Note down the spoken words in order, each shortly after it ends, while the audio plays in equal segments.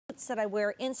that I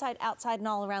wear inside, outside, and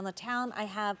all around the town. I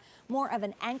have more of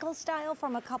an ankle style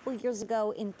from a couple years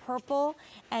ago in purple.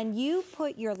 And you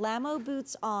put your Lamo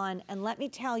boots on, and let me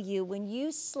tell you, when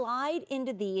you slide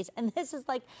into these, and this is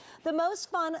like the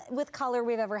most fun with color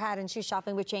we've ever had in shoe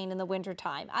shopping with Jane in the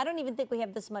wintertime. I don't even think we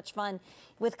have this much fun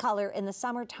with color in the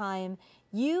summertime.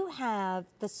 You have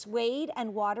the suede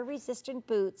and water-resistant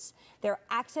boots. They're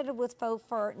accented with faux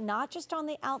fur, not just on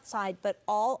the outside, but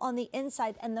all on the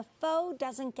inside. And the faux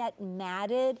doesn't get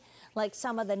matted like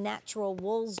some of the natural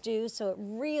wools do. So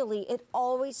it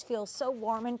always feels so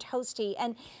warm and toasty.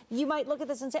 And you might look at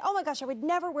this and say, oh my gosh, I would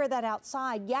never wear that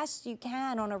outside. Yes, you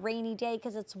can on a rainy day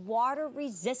because it's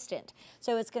water-resistant.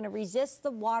 So it's going to resist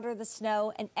the water, the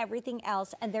snow, and everything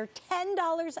else. And they're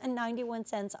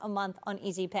 $10.91 a month on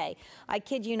Easy Pay. I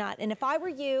kid you not. And if I were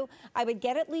you, I would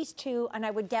get at least two, and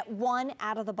I would get one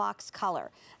out of the box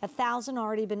color. 1,000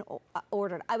 already been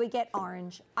ordered. I would get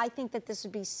orange. I think that this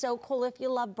would be so cool if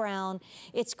you love brown.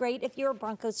 It's great if you're a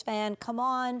Broncos fan. Come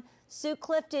on, Sue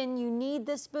Clifton, you need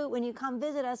this boot when you come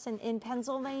visit us in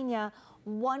Pennsylvania.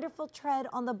 Wonderful tread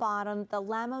on the bottom. The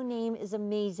Lamo name is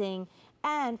amazing.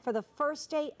 And for the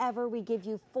first day ever, we give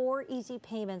you 4 easy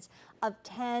payments of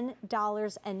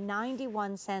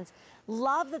 $10.91.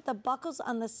 Love that the buckles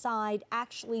on the side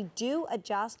actually do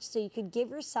adjust, so you could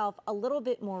give yourself a little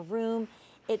bit more room.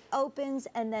 It opens,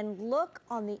 and then look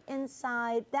on the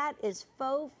inside. That is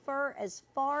faux fur as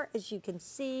far as you can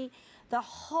see. The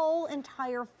whole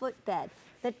entire footbed,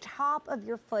 the top of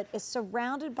your foot is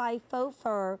surrounded by faux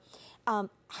fur.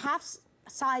 Half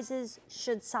sizes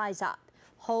should size up.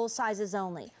 Whole sizes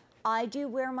only. I do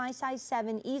wear my size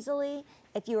 7 easily.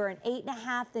 If you are an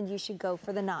 8.5, then you should go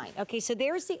for the 9. Okay, so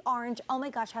there's the orange. Oh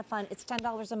my gosh, have fun. It's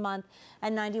 $10 a month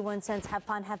and 91 cents. Have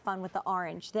fun with the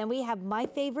orange. Then we have my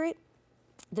favorite,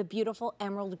 the beautiful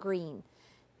emerald green.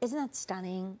 Isn't that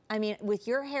stunning? I mean, with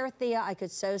your hair, Thea, I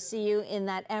could so see you in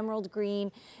that emerald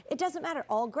green. It doesn't matter,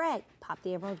 all gray, pop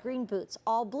the emerald green boots.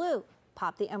 All blue,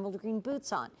 pop the emerald green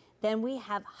boots on. Then we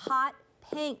have hot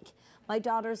pink. My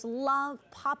daughters love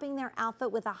popping their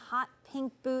outfit with a hot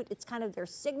pink boot. It's kind of their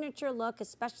signature look,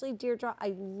 especially Deirdre.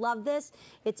 I love this.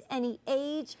 It's any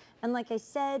age. And like I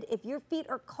said, if your feet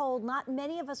are cold, not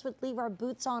many of us would leave our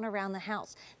boots on around the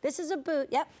house. This is a boot,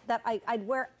 yep, that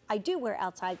I do wear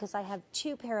outside because I have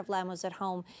 2 pair of Lamos at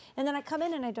home. And then I come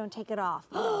in and I don't take it off.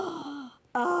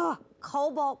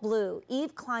 Cobalt blue,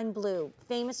 Yves Klein blue,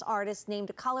 famous artist, named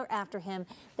a color after him.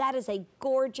 That is a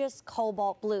gorgeous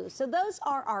cobalt blue. So those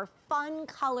are our fun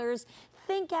colors.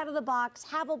 Think out of the box,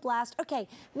 have a blast. Okay,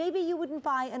 maybe you wouldn't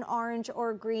buy an orange or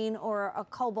a green or a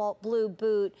cobalt blue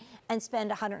boot and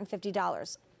spend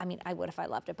 $150. I mean, I would if I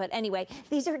loved it. But anyway,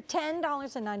 these are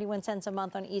 $10.91 a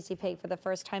month on Easy Pay for the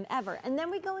first time ever. And then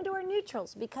we go into our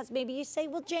neutrals, because maybe you say,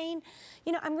 well, Jane,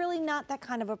 you know, I'm really not that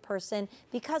kind of a person.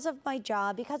 Because of my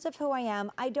job, because of who I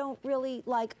am, I don't really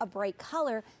like a bright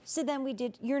color. So then we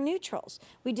did your neutrals.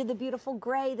 We did the beautiful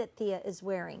gray that Thea is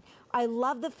wearing. I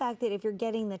love the fact that if you're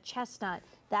getting the chestnut,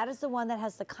 that is the one that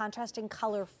has the contrasting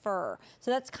color fur.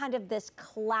 So that's kind of this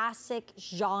classic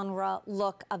genre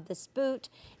look of this boot.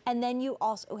 And then you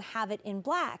also have it in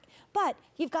black. But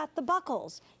you've got the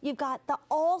buckles. You've got the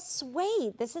all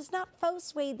suede. This is not faux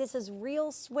suede. This is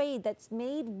real suede that's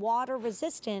made water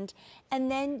resistant. And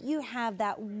then you have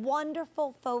that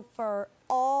wonderful faux fur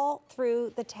all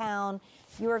through the town.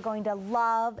 You are going to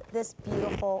love this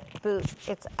beautiful boot.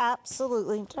 It's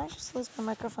absolutely, did I just lose my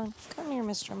microphone? Come here,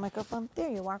 Mr. Microphone. There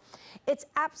you are. It's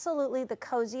absolutely the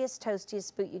coziest,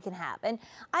 toastiest boot you can have. And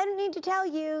I don't need to tell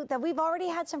you that we've already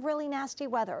had some really nasty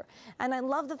weather. And I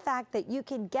love the fact that you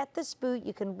can get this boot,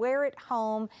 you can wear it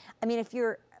home. I mean, if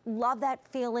you're love that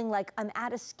feeling like I'm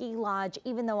at a ski lodge,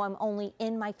 even though I'm only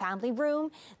in my family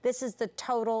room. This is the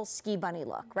total ski bunny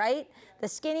look, right? The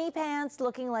skinny pants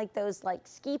looking like those like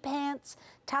ski pants,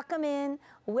 tuck them in,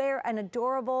 wear an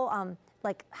adorable,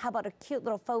 like how about a cute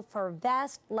little faux fur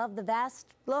vest? Love the vest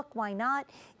look, why not?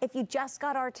 If you just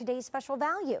got our today's special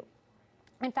value.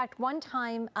 In fact, one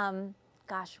time,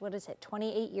 gosh, what is it,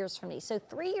 28 years from me. So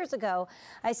 3 years ago,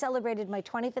 I celebrated my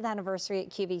 25th anniversary at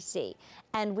QVC.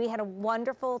 And we had a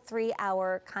wonderful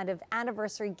 3-hour kind of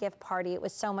anniversary gift party. It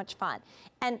was so much fun.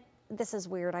 And this is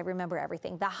weird, I remember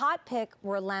everything. The hot pick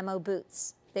were Lamo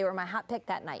boots. They were my hot pick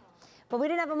that night. But we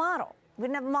didn't have a model. We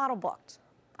didn't have a model booked.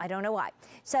 I don't know why.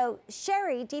 So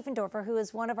Sherry Diefendorfer, who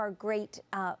is one of our great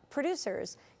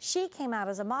producers, she came out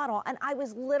as a model, and I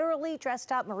was literally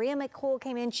dressed up. Maria McCool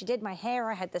came in, she did my hair.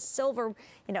 I had the silver,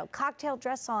 you know, cocktail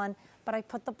dress on, but I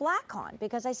put the black on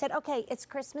because I said, okay, it's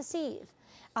Christmas Eve.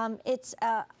 It's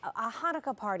a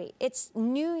Hanukkah party. It's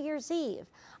New Year's Eve.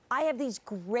 I have these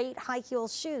great high heel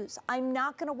shoes. I'm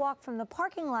not gonna walk from the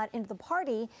parking lot into the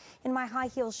party in my high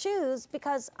heel shoes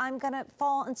because I'm gonna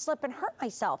fall and slip and hurt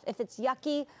myself if it's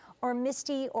yucky or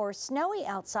misty or snowy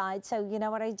outside. So you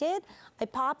know what I did? I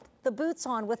popped the boots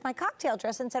on with my cocktail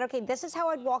dress and said, okay, this is how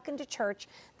I'd walk into church.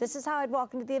 This is how I'd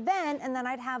walk into the event. And then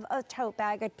I'd have a tote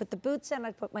bag. I'd put the boots in,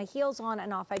 I'd put my heels on,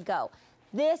 and off I'd go.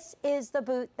 This is the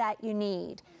boot that you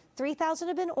need. 3,000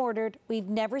 have been ordered. We've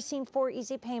never seen 4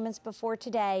 easy payments before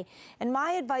today. And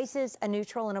my advice is a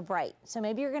neutral and a bright. So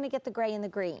maybe you're gonna get the gray and the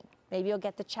green. Maybe you'll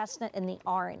get the chestnut and the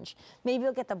orange. Maybe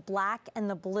you'll get the black and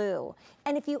the blue.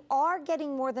 And if you are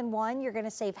getting more than one, you're gonna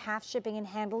save half shipping and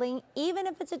handling, even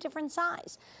if it's a different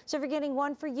size. So if you're getting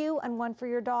one for you and one for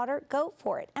your daughter, go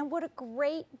for it. And what a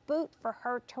great boot for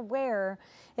her to wear,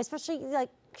 especially like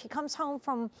she comes home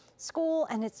from school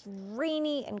and it's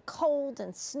rainy and cold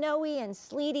and snowy and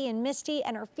sleety and misty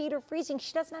and her feet are freezing.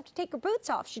 She doesn't have to take her boots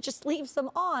off. She just leaves them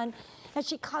on and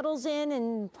she cuddles in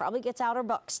and probably gets out her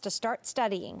books to start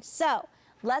studying. So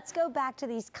let's go back to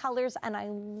these colors, and I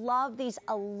love these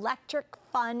electric,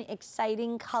 fun,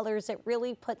 exciting colors that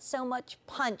really put so much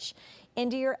punch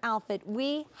into your outfit.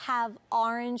 We have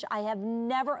orange. I have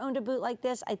never owned a boot like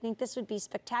this. I think this would be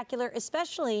spectacular,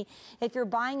 especially if you're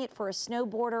buying it for a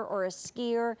snowboarder or a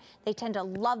skier. They tend to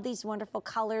love these wonderful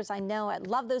colors. I know, I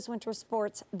love those winter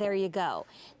sports. There you go.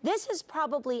 This is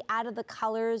probably, out of the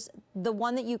colors, the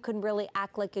one that you can really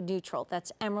act like a neutral.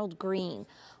 That's emerald green.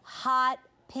 Hot,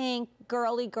 pink,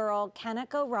 girly girl, cannot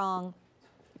go wrong.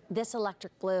 This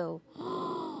electric blue,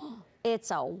 it's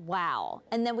a wow.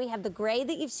 And then we have the gray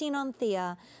that you've seen on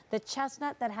Thea, the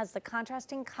chestnut that has the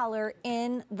contrasting color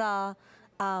in the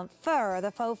fur,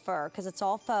 the faux fur, because it's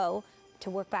all faux, to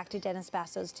work back to Dennis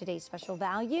Basso's Today's Special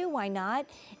Value, why not?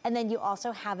 And then you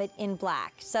also have it in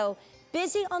black. So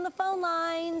busy on the phone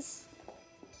lines.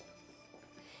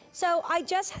 So I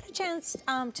just had a chance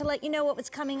to let you know what was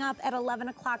coming up at 11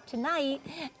 o'clock tonight.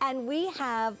 And we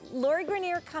have Lori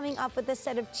Grenier coming up with a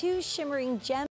set of 2 shimmering gems.